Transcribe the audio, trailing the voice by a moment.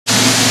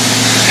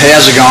Hey,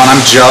 how's it going?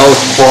 I'm Joe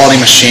with Quality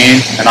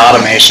Machine and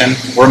Automation.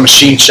 We're a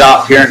machine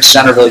shop here in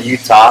Centerville,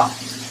 Utah.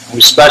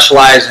 We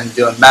specialize in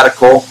doing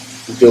medical.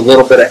 We do a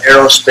little bit of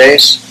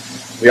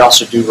aerospace. We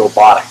also do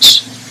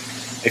robotics.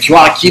 If you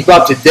want to keep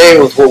up to date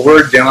with what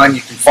we're doing,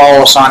 you can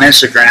follow us on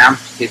Instagram.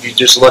 If you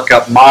just look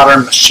up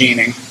Modern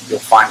Machining, you'll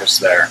find us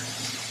there.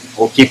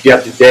 We'll keep you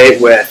up to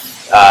date with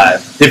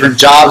different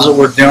jobs that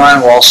we're doing.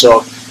 We'll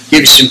also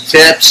give you some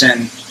tips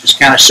and just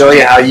kind of show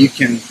you how you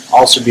can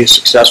also be a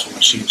successful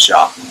machine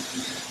shop.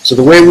 So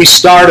the way we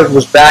started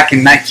was back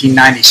in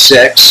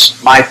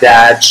 1996. My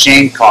dad,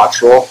 Shane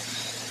Cottrell,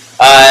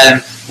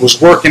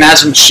 was working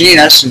as a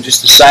machinist and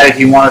just decided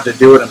he wanted to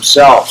do it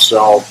himself.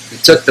 So he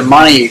took the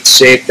money he'd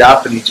saved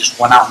up and he just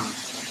went out and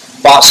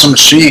bought some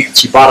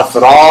machines. He bought a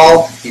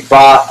Fadal, he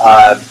bought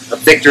a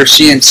Victor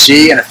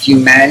CNC and a few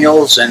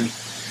manuals, and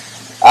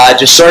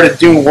just started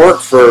doing work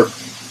for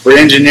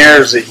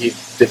engineers that he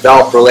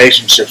developed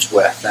relationships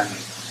with. And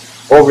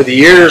over the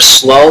years,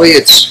 slowly,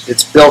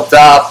 it's built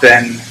up,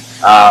 and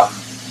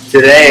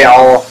today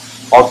I'll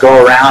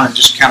go around and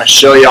just kind of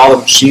show you all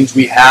the machines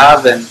we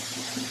have and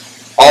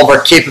all of our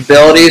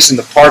capabilities and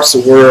the parts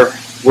that we're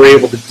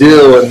able to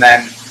do, and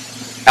then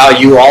how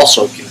you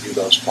also can do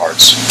those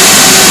parts.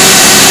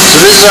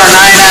 So this is our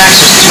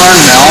 9-axis turn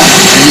mill,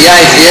 and the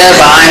idea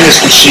behind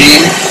this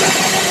machine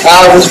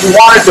was we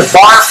wanted to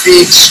bar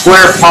feed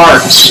square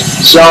parts.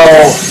 So,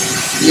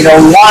 you know,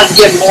 we wanted to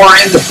get more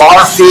into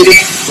bar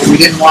feeding, but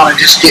we didn't want to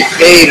just get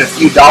paid a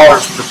few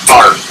dollars per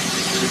part.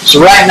 So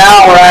right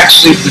now we're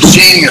actually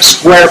machining a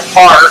square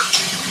part,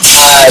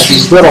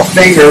 these little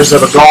fingers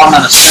that will go on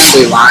an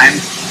assembly line.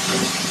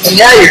 And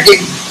yeah, you're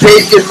getting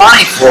paid good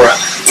money for it.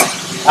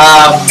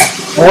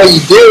 And what you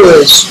do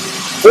is,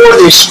 for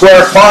these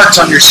square parts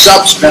on your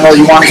sub spindle,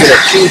 you want to get a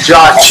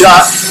 2-jaw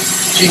chuck.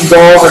 So you can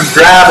go over and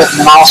grab it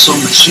and then also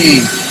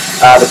machine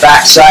the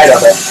back side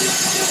of it.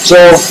 So,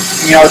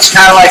 you know, it's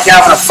kind of like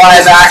having a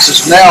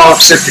 5-axis mill,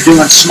 except you're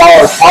doing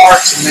smaller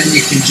parts, and then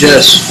you can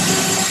just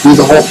do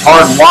the whole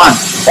part in one,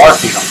 bar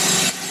feed them.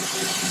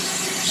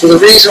 So the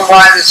reason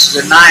why this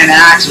is a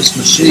 9-axis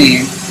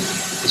machine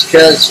is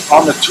because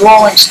on the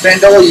tooling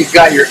spindle you've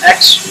got your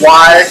X,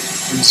 Y,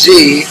 and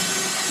Z,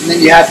 and then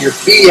you have your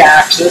B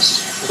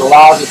axis that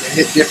allows it to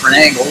hit different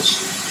angles.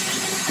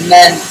 And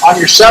then on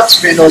your sub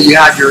spindle you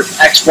have your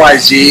X, Y,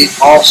 Z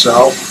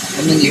also,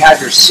 and then you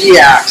have your C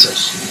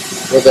axis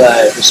where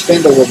the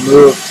spindle will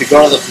move to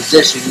go to the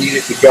position you need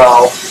it to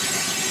go.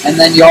 And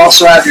then you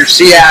also have your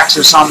C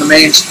axis on the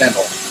main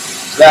spindle.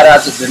 So that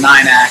adds up to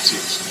 9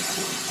 axes.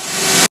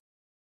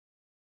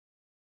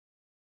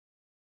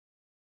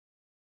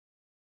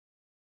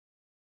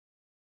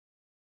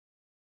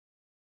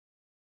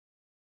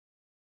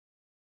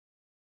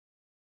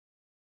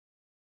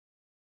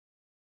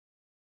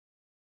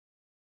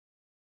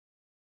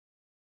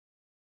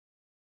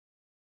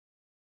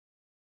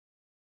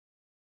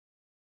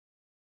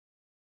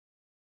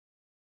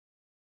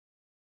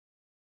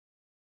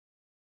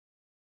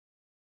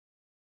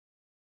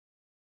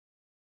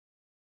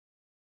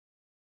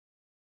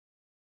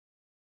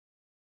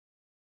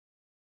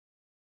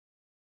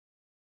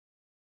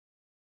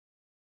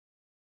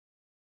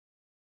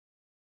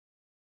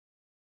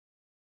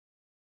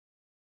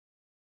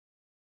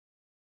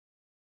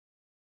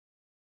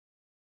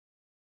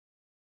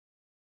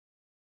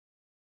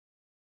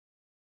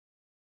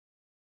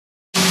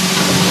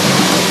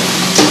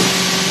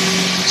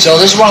 So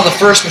this is one of the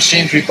first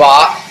machines we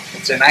bought.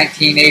 It's a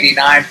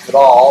 1989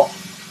 Fadal.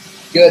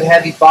 Good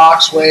heavy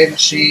boxway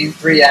machine,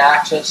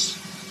 3-axis.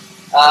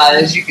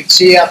 As you can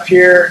see up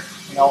here,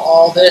 you know,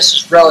 all this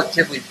is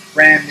relatively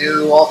brand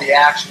new. All the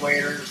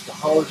actuators, the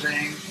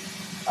hosing.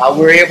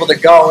 We were able to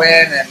go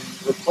in and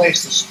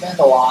replace the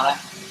spindle on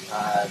it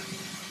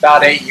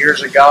about 8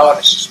 years ago, and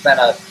it's just been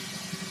a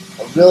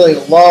really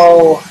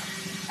low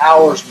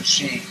hours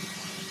machine,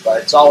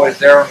 but it's always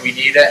there when we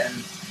need it. And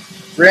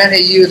for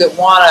any of you that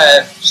want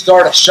to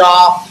start a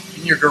shop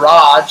in your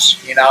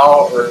garage, you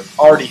know, or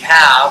already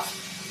have,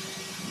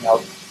 you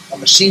know, a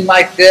machine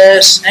like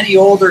this, any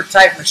older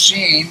type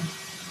machine,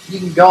 you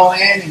can go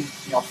in and,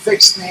 you know,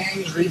 fix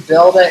things,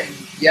 rebuild it,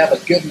 and you have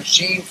a good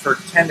machine for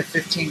 10 to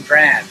 15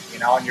 grand, you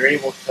know, and you're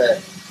able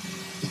to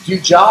do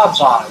jobs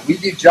on it. We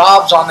do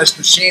jobs on this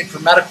machine for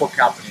medical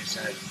companies,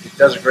 and it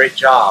does a great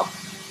job.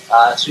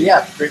 So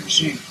yeah, it's a great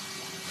machine.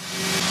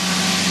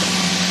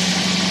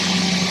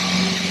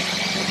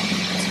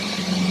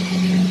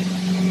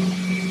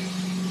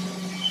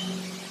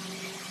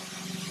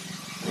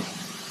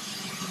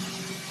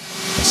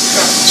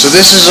 So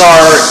this is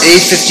our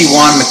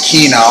A51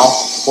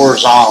 Makino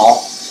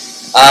Horizontal,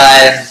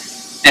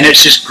 and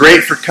it's just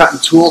great for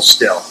cutting tools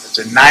still. It's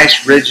a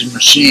nice rigid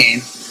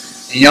machine,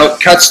 and, you know, it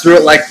cuts through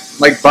it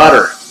like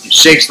butter. It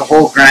shakes the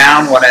whole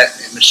ground when it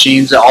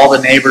machines it. All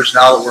the neighbors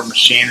know that we're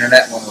machining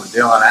it when we're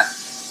doing it.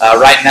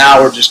 Right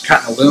now we're just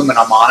cutting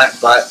aluminum on it,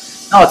 but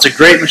no, it's a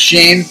great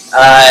machine.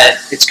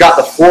 It's got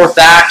the 4th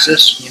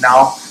axis, you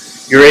know.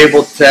 You're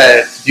able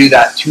to do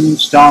that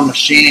tombstone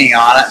machining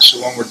on it, so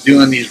when we're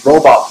doing these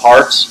robot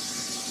parts,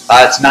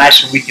 it's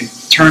nice when we can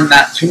turn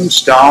that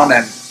tombstone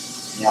and,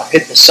 you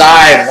hit the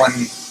side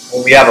when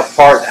we have a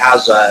part that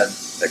has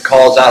that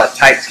calls out a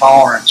tight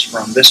tolerance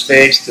from this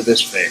face to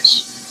this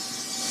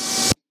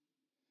face.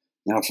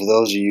 Now, for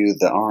those of you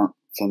that aren't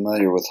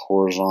familiar with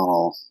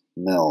horizontal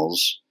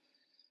mills,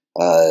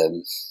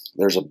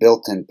 there's a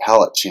built-in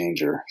pallet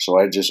changer. So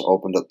I just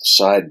opened up the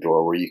side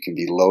door where you can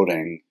be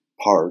loading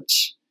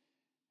parts,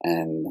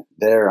 and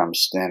there I'm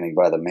standing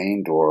by the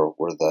main door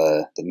where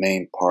the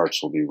main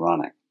parts will be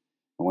running.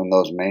 And when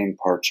those main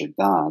parts are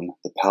done,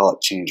 the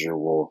pallet changer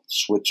will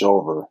switch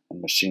over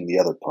and machine the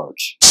other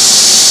parts.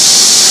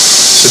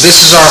 So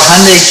this is our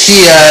Hyundai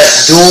Kia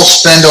dual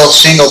spindle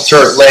single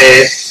turret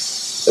lathe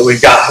that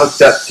we've got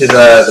hooked up to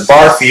the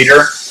bar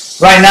feeder.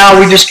 Right now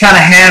we just kind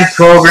of hand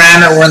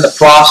program it. We're in the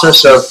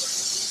process of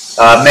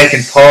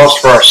making posts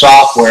for our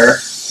software.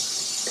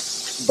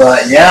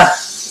 But yeah,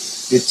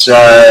 it's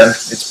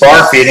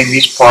bar feeding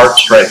these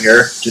parts right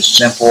here, just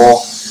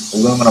simple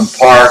aluminum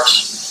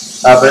parts.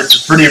 But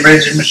it's a pretty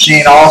rigid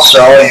machine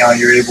also.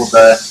 You're able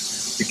to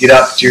get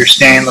up to your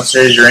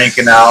stainlesses, your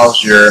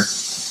Inconels, your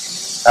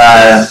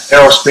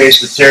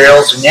aerospace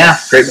materials, and yeah,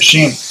 great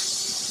machine.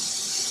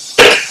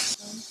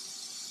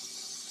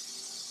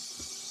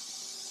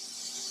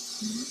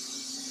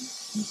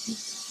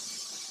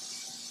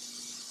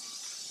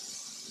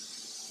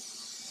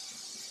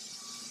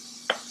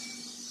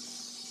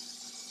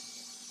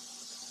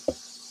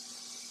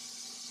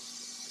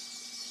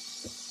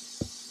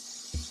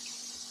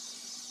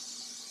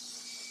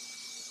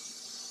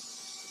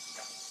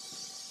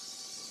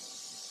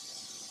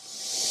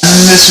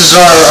 And this is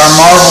our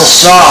marble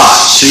saw.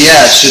 So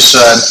yeah, it's just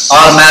an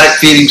automatic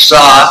feeding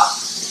saw,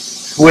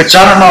 which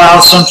I don't know how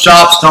some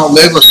shops don't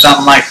live with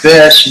something like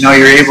this. You're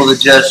able to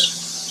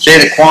just say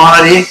the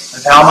quantity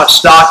of how much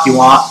stock you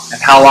want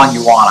and how long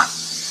you want it.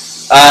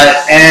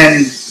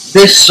 And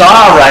this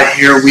saw right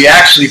here, we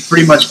actually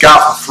pretty much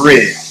got for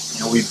free.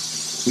 We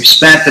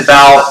spent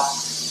about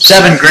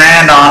 $7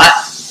 grand on it,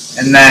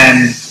 and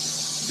then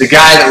the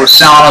guy that was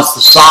selling us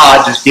the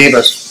saw just gave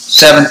us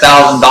 $7,000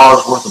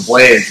 worth of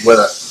blades with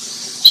it.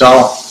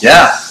 So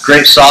yeah,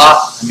 great saw.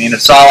 I mean, a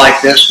saw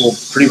like this will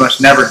pretty much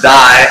never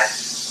die.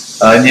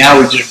 And yeah,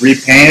 we just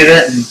repainted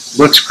it and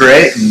looks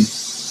great and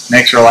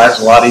makes our lives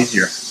a lot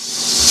easier.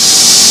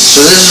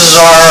 So this is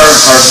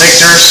our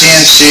Victor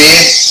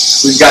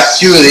CNC. We've got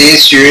two of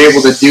these, so you're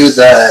able to do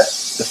the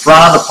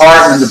front of the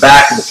part and then the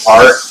back of the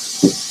part.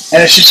 And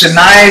it's just a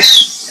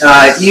nice,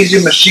 easy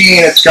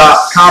machine. It's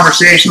got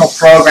conversational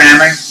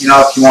programming. If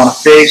you want to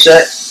face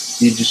it,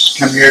 you just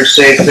come here,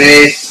 say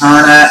face,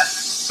 turn it,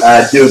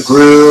 do a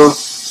groove,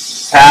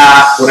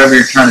 path, whatever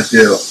you're trying to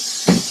do.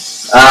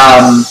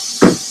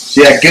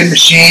 So yeah, good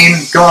machine.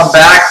 Going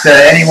back to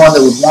anyone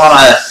that would want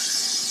to,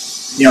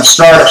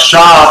 start a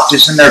shop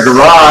just in their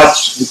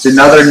garage, it's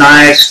another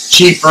nice,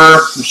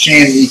 cheaper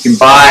machine that you can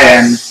buy,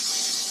 and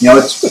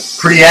it's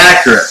pretty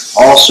accurate.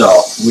 Also,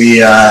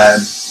 we've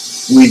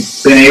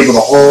been able to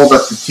hold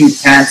up to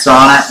 2/10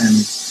 on it, and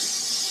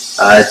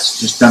it's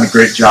just done a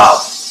great job.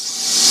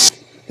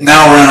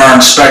 Now we're in our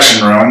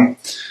inspection room,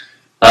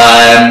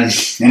 and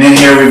in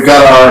here we've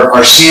got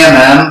our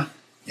CMM.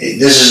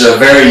 This is a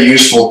very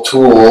useful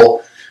tool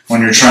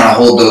when you're trying to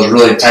hold those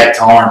really tight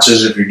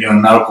tolerances. If you're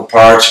doing medical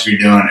parts, if you're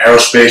doing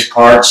aerospace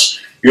parts,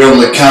 you're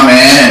able to come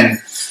in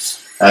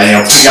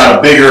and pick out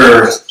a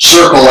bigger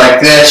circle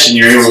like this, and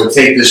you're able to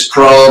take this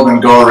probe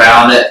and go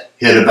around it,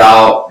 hit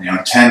about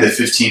 10 to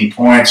 15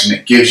 points, and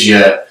it gives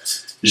you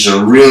just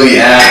a really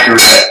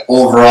accurate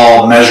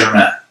overall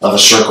measurement of a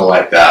circle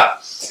like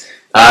that.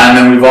 And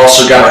then we've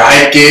also got our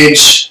height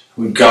gauge,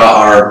 we've got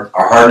our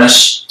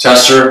hardness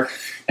tester,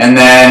 and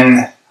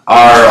then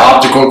our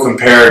optical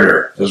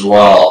comparator as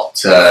well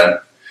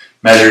to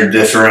measure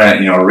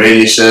different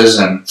radiuses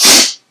and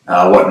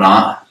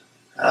whatnot.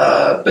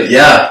 But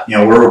yeah,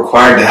 we're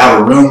required to have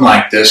a room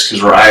like this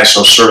because we're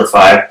ISO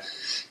certified.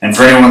 And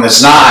for anyone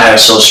that's not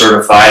ISO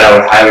certified, I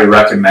would highly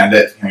recommend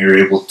it. You're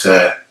able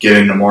to get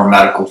into more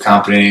medical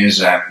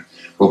companies and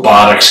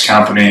robotics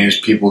companies,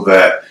 people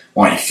that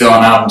want you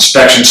filling out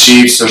inspection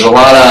sheets. There's a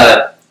lot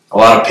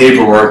of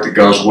paperwork that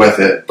goes with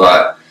it,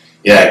 but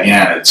yeah,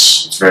 again,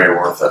 it's very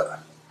worth it.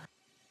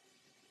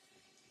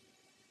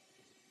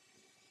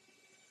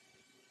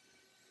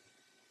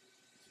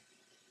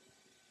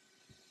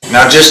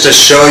 Now, just to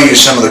show you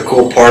some of the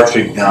cool parts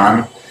we've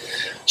done.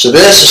 So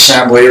this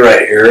assembly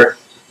right here,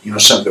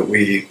 something that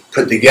we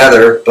put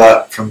together,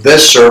 but from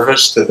this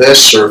surface to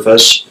this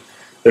surface,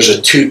 there's a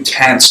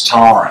 2/10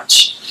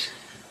 tolerance.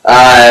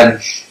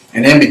 And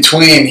in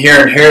between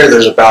here and here,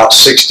 there's about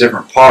 6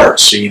 different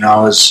parts. So,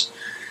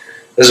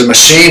 as a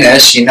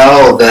machinist,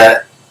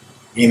 that,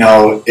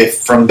 if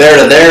from there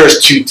to there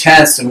is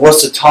 2/10, then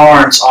what's the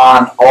tolerance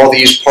on all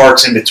these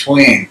parts in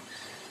between?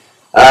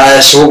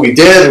 So what we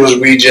did was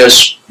we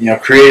just,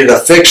 created a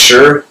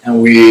fixture,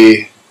 and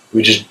we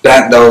just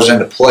bent those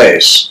into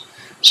place.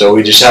 So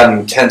we just had an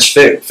intense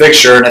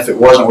fixture, and if it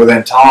wasn't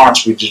within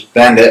tolerance, we just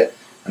bend it,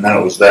 and then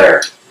it was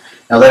there.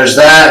 Now there's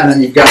that, and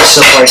then you've got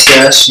stuff like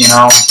this,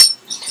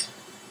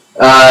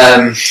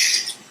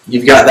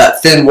 you've got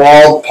that thin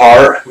walled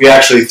part. We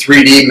actually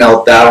 3D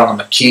milled that on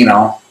the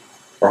Makino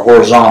or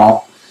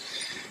Horizontal.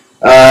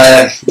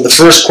 But the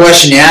first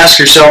question you ask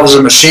yourself as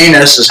a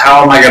machinist is,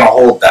 how am I going to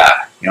hold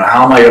that?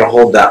 How am I going to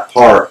hold that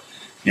part?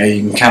 You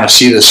can kind of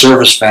see the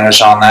surface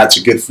finish on that. It's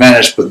a good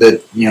finish, but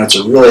it's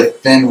a really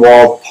thin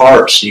walled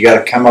part, so you got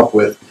to come up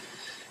with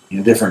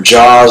different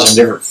jaws and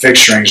different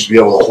fixturings to be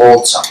able to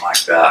hold something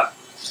like that.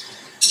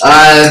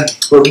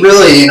 But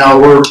really,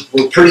 we're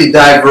pretty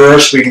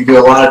diverse. We can do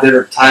a lot of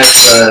different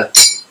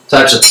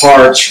types of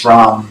parts,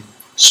 from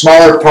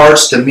smaller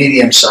parts to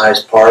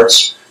medium-sized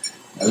parts.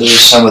 These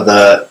are some of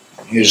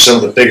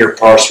the bigger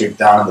parts we've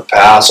done in the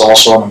past.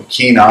 Also on the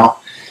Makino,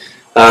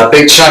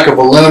 big chunk of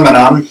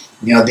aluminum.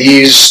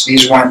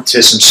 These went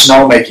to some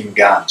snowmaking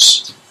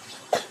guns.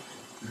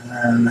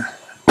 And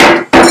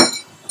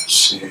let's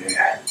see.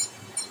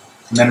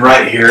 And then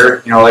right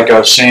here, like I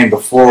was saying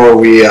before,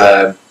 we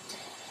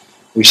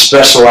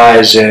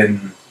specialize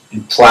in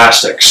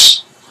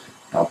plastics.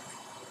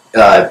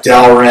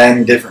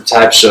 Delrin, different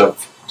types of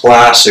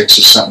plastics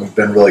is something we've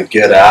been really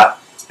good at.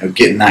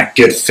 Getting that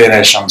good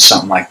finish on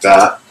something like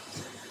that.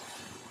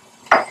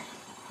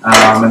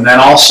 And then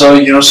also,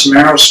 some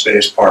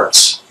aerospace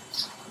parts.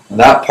 And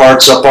that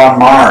part's up on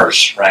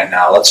Mars right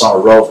now. That's on a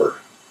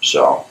rover.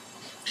 So,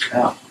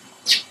 yeah.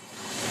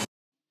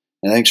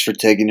 And thanks for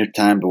taking your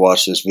time to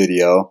watch this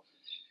video.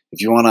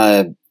 If you want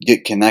to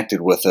get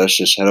connected with us,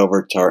 just head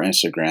over to our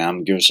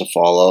Instagram, give us a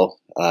follow,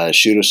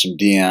 shoot us some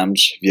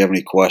DMs if you have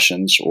any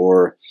questions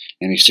or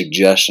any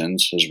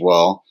suggestions as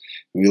well.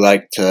 We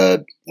like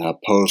to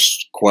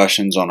post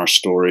questions on our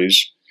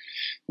stories.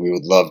 We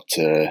would love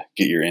to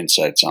get your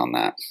insights on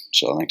that.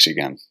 So thanks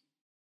again.